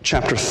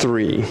chapter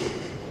 3.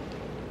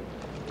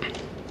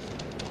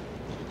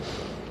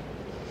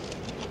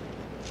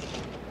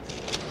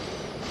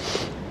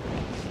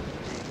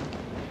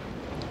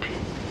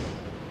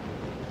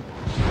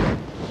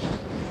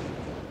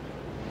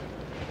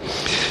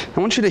 I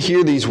want you to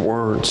hear these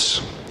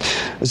words.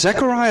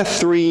 Zechariah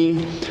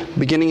 3,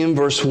 beginning in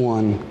verse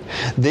 1.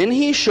 "Then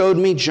he showed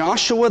me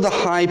Joshua the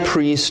high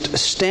priest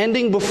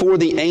standing before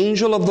the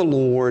angel of the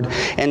Lord,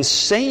 and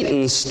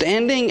Satan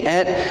standing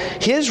at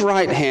his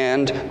right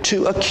hand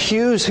to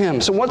accuse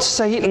him." So what's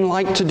Satan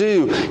like to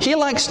do? He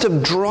likes to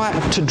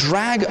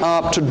drag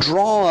up, to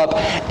draw up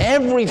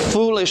every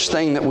foolish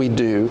thing that we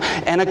do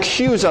and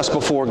accuse us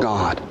before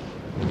God.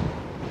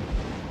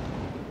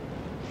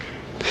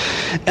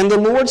 And the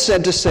Lord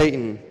said to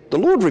Satan, "The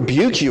Lord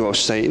rebuke you, O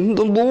Satan.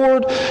 The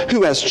Lord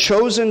who has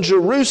chosen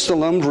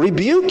Jerusalem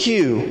rebuke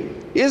you.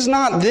 Is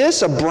not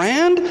this a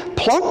brand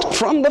plucked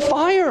from the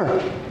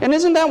fire?" And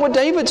isn't that what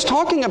David's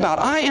talking about?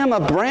 I am a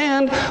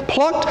brand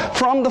plucked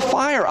from the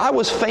fire. I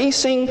was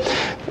face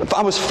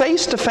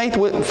to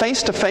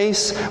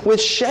face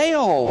with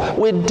Sheol,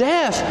 with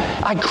death.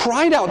 I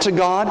cried out to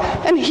God,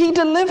 and He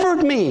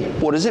delivered me.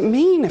 What does it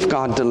mean if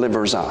God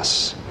delivers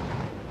us?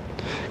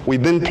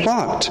 We've been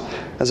plucked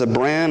as a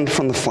brand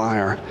from the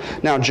fire.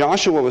 Now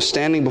Joshua was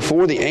standing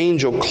before the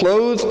angel,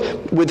 clothed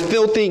with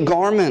filthy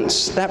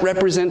garments. That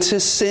represents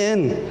his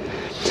sin.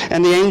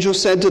 And the angel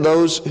said to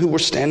those who were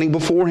standing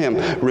before him,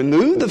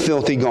 "Remove the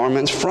filthy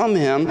garments from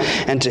him."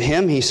 And to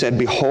him he said,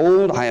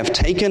 "Behold, I have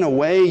taken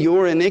away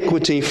your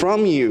iniquity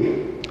from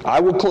you. I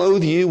will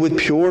clothe you with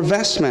pure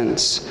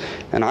vestments."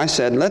 And I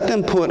said, "Let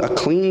them put a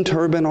clean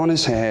turban on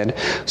his head."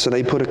 So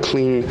they put a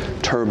clean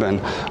turban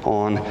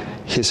on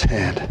his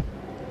head.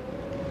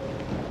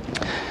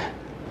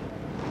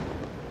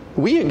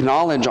 We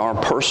acknowledge our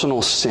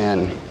personal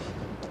sin,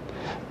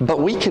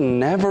 but we can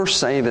never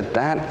say that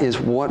that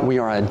is what we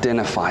are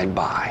identified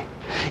by.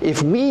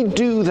 If we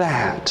do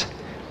that,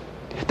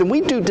 then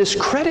we do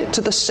discredit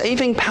to the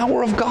saving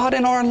power of God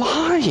in our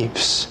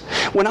lives.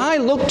 When I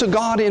look to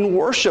God in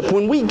worship,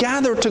 when we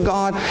gather to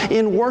God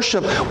in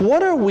worship,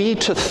 what are we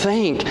to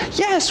think?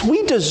 Yes,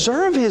 we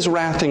deserve His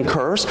wrath and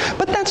curse,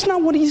 but that's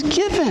not what He's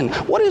given.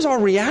 What is our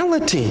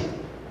reality?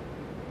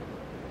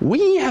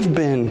 We have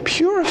been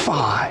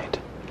purified.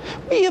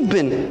 We have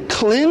been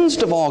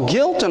cleansed of all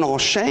guilt and all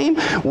shame.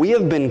 We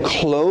have been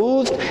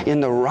clothed in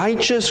the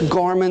righteous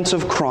garments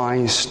of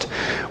Christ.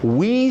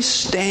 We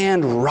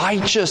stand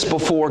righteous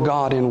before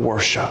God in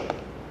worship.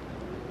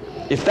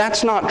 If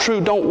that's not true,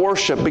 don't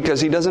worship,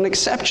 because He doesn't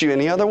accept you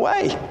any other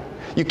way.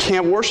 You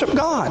can't worship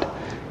God.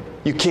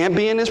 You can't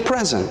be in His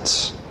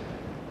presence.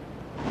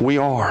 We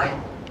are.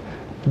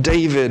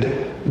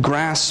 David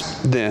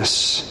grasped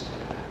this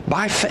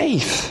by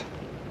faith.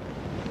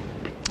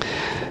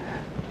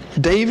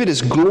 David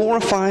is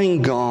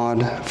glorifying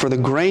God for the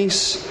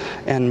grace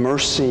and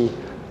mercy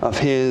of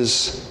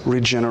his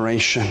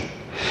regeneration.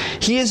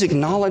 He is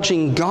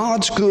acknowledging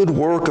God's good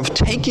work of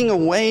taking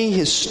away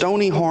his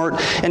stony heart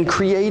and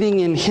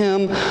creating in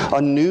him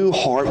a new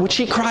heart, which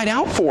he cried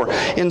out for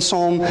in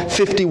Psalm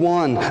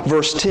 51,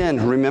 verse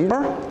 10.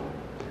 Remember?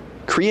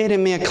 Create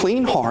in me a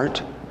clean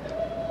heart,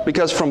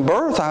 because from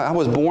birth I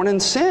was born in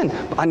sin.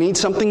 I need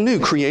something new.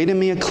 Create in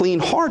me a clean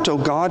heart, O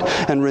God,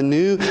 and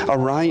renew a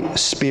right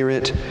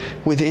spirit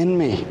within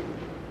me.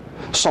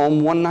 Psalm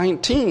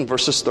 119,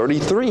 verses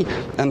 33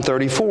 and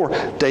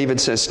 34,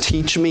 David says,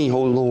 Teach me,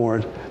 O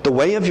Lord, the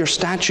way of your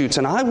statutes,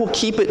 and I will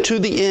keep it to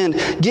the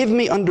end. Give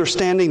me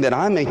understanding that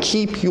I may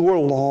keep your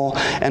law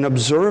and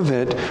observe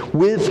it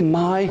with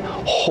my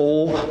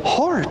whole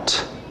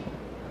heart.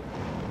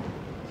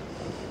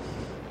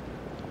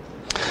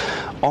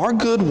 Our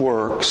good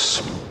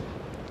works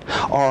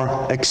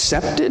are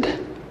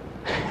accepted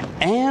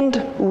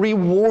and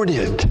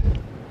rewarded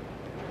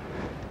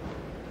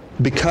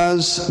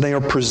because they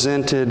are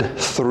presented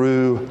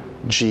through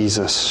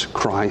Jesus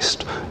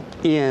Christ,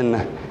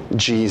 in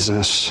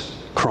Jesus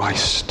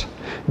Christ.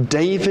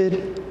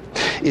 David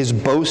is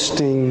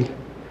boasting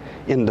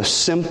in the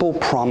simple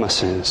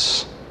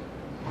promises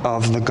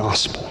of the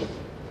gospel.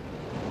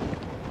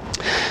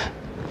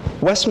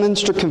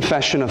 Westminster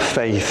Confession of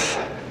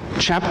Faith,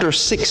 chapter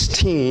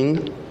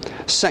 16,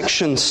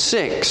 section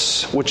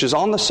 6, which is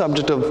on the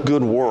subject of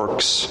good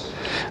works.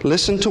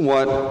 Listen to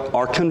what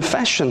our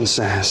confession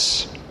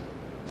says.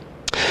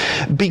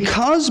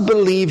 Because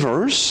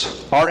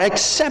believers are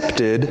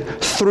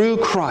accepted through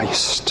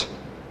Christ.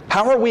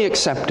 How are we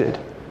accepted?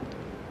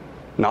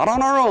 Not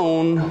on our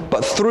own,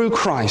 but through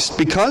Christ.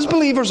 Because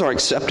believers are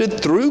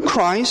accepted through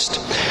Christ,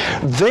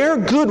 their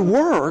good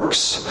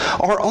works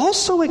are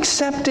also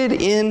accepted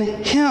in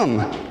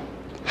Him.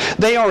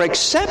 They are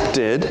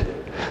accepted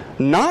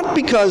not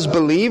because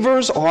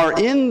believers are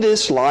in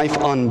this life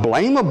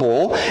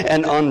unblameable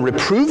and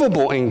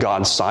unreprovable in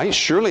God's sight.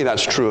 Surely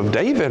that's true of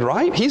David,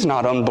 right? He's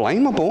not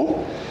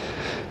unblameable.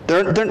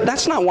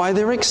 That's not why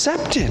they're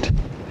accepted.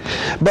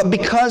 But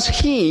because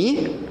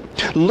He,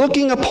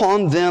 looking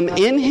upon them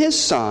in His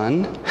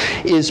Son,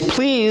 is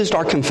pleased,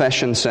 our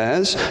confession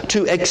says,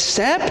 to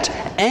accept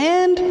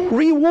and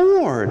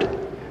reward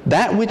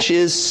that which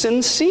is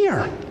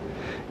sincere,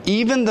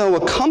 even though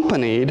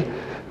accompanied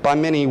by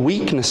many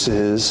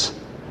weaknesses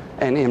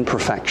and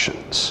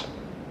imperfections.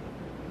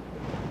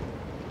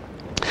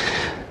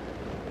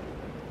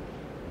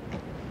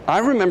 I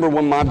remember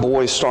when my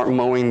boys start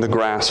mowing the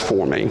grass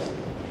for me.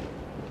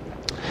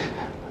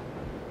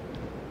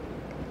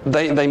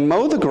 They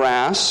mow the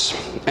grass,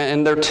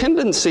 and their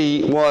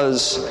tendency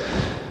was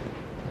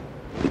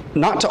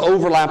not to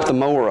overlap the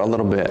mower a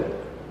little bit.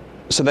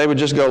 So they would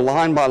just go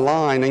line by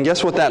line, and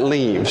guess what that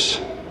leaves?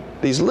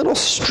 These little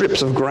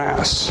strips of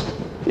grass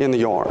in the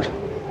yard.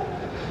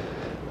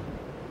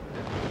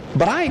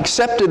 But I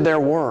accepted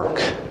their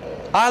work.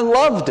 I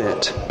loved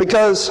it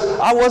because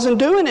I wasn't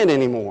doing it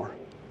anymore.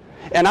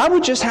 And I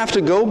would just have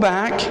to go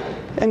back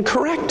and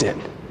correct it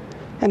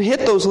and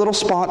hit those little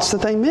spots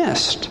that they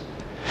missed.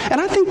 And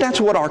I think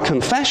that's what our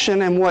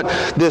confession and what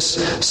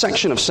this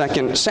section of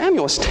 2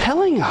 Samuel is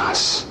telling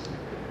us.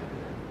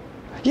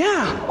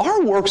 Yeah,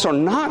 our works are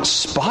not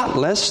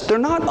spotless. They're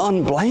not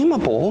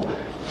unblameable.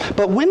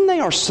 But when they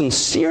are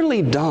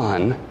sincerely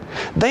done,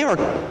 they are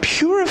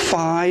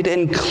purified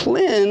and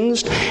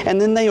cleansed,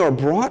 and then they are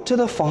brought to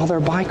the Father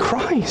by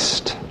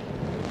Christ.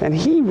 And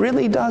He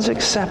really does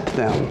accept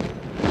them.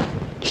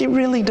 He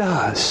really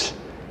does.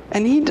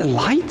 And He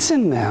delights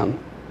in them.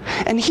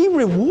 And He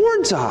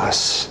rewards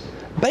us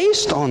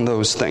based on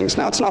those things.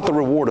 Now, it's not the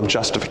reward of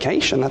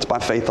justification. That's by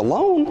faith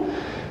alone.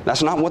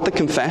 That's not what the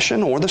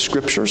confession or the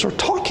Scriptures are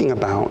talking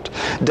about.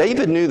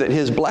 David knew that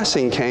his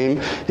blessing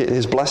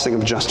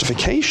of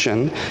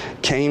justification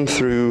came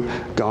through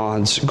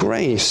God's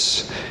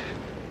grace.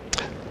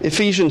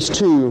 Ephesians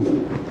 2,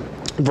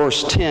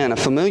 verse 10, a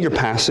familiar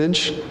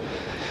passage.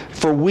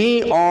 For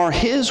we are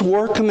His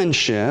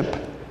workmanship,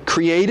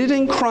 created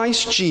in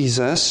Christ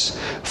Jesus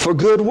for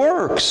good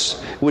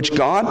works, which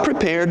God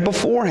prepared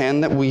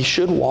beforehand that we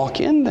should walk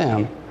in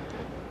them.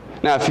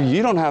 Now, if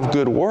you don't have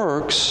good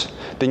works,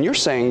 then you're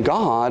saying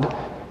God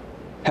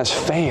has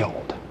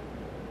failed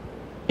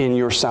in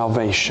your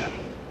salvation.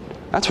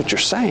 That's what you're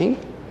saying.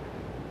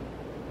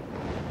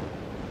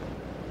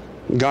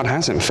 God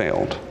hasn't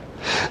failed.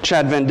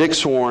 Chad Van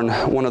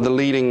Dixhoorn, one of the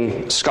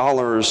leading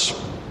scholars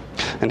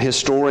and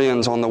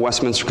historians on the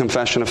Westminster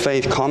Confession of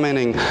Faith,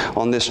 commenting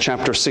on this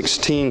chapter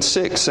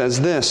 16:6, says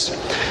this: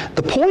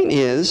 "The point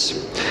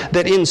is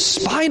that in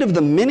spite of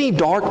the many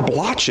dark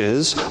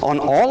blotches on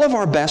all of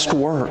our best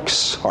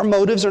works, our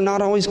motives are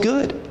not always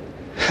good.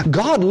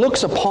 God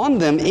looks upon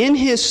them in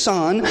His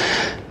Son.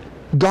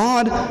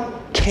 God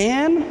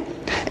can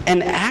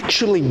and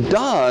actually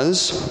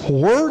does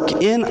work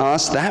in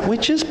us that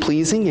which is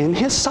pleasing in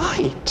His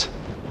sight."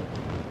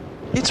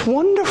 It's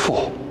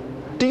wonderful.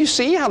 Do you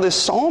see how this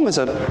psalm is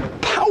a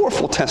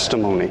powerful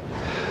testimony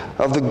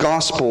of the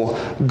gospel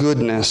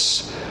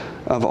goodness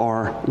of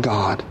our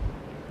God?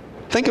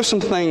 Think of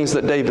some things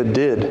that David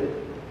did.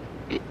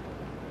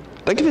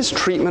 Think of his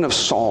treatment of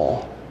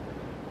Saul.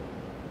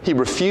 He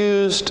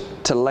refused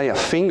to lay a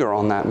finger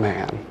on that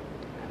man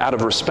out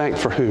of respect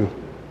for who?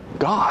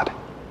 God.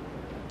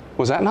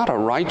 Was that not a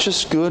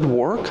righteous, good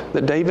work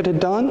that David had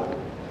done?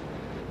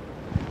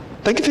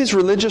 Think of his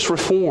religious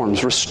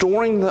reforms,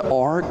 restoring the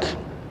ark,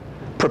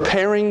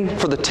 preparing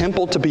for the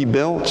temple to be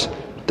built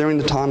during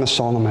the time of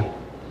Solomon.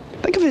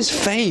 Think of his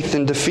faith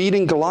in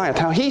defeating Goliath,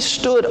 how he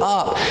stood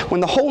up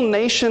when the whole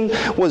nation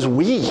was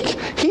weak.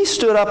 He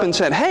stood up and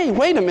said, "Hey,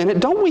 wait a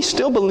minute, don't we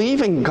still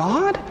believe in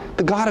God,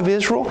 the God of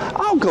Israel?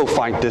 I'll go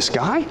fight this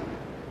guy.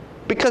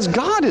 Because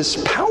God is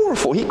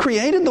powerful. He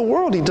created the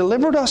world. He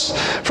delivered us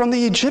from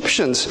the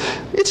Egyptians.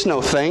 It's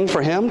no thing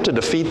for Him to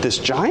defeat this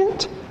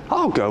giant.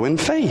 I'll go in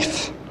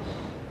faith."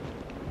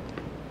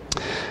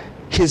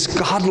 His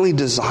godly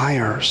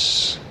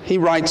desires. He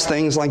writes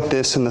things like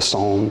this in the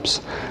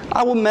Psalms: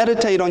 "I will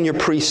meditate on your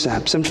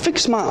precepts and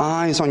fix my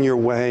eyes on your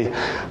way.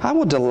 I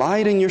will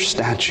delight in your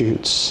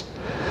statutes.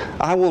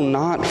 I will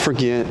not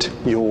forget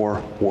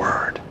your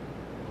word."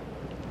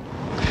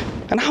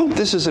 And I hope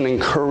this is an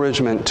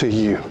encouragement to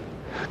you.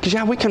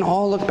 Because we can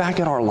all look back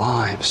at our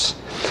lives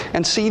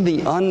and see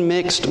the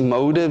unmixed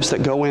motives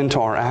that go into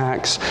our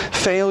acts.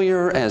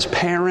 Failure as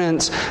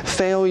parents,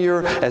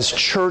 failure as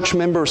church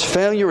members,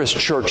 failure as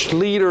church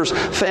leaders,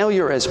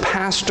 failure as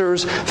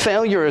pastors,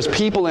 failure as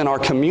people in our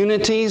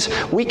communities.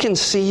 We can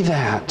see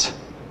that.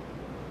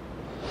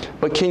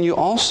 But can you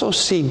also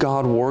see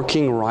God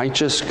working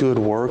righteous, good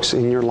works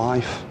in your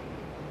life?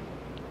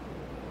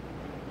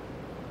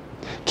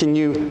 Can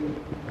you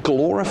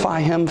glorify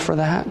Him for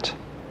that?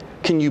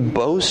 Can you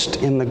boast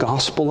in the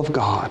gospel of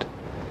God?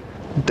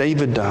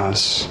 David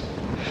does.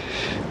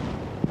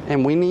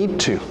 And we need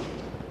to.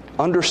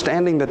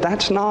 Understanding that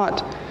that's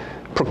not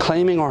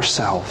proclaiming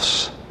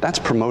ourselves. That's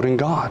promoting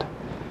God.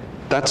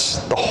 That's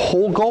the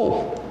whole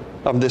goal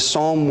of this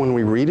psalm when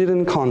we read it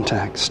in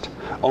context.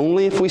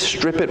 Only if we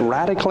strip it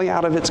radically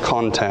out of its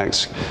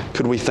context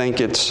could we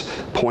think it's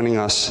pointing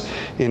us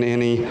in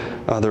any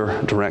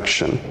other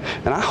direction.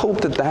 And I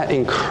hope that that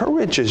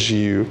encourages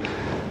you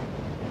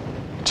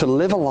to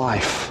live a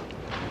life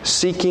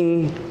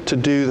seeking to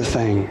do the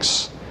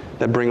things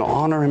that bring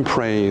honor and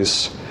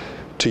praise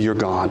to your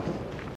God.